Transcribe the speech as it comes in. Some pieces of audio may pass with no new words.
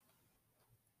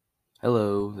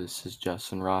Hello, this is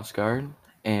Justin Rosgaard,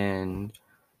 and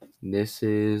this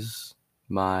is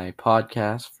my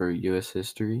podcast for U.S.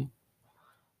 history.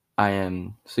 I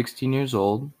am 16 years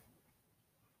old.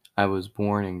 I was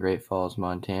born in Great Falls,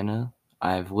 Montana.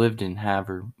 I've lived in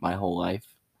Havre my whole life,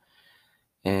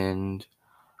 and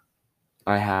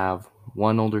I have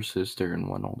one older sister and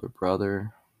one older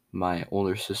brother. My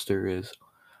older sister is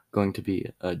going to be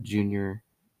a junior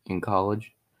in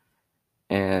college,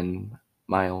 and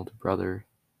my older brother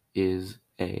is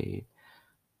a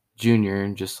junior,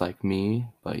 just like me,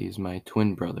 but he's my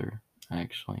twin brother,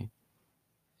 actually.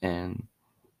 And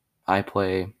I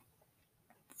play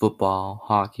football,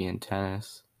 hockey, and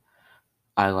tennis.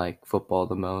 I like football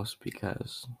the most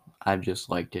because I've just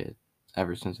liked it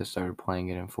ever since I started playing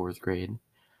it in fourth grade.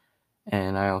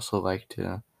 And I also like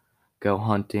to go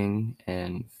hunting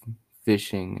and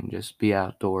fishing and just be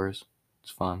outdoors.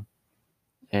 It's fun.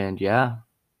 And yeah,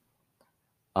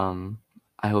 um,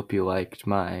 I hope you liked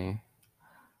my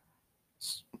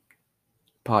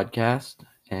podcast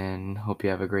and hope you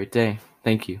have a great day.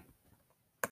 Thank you.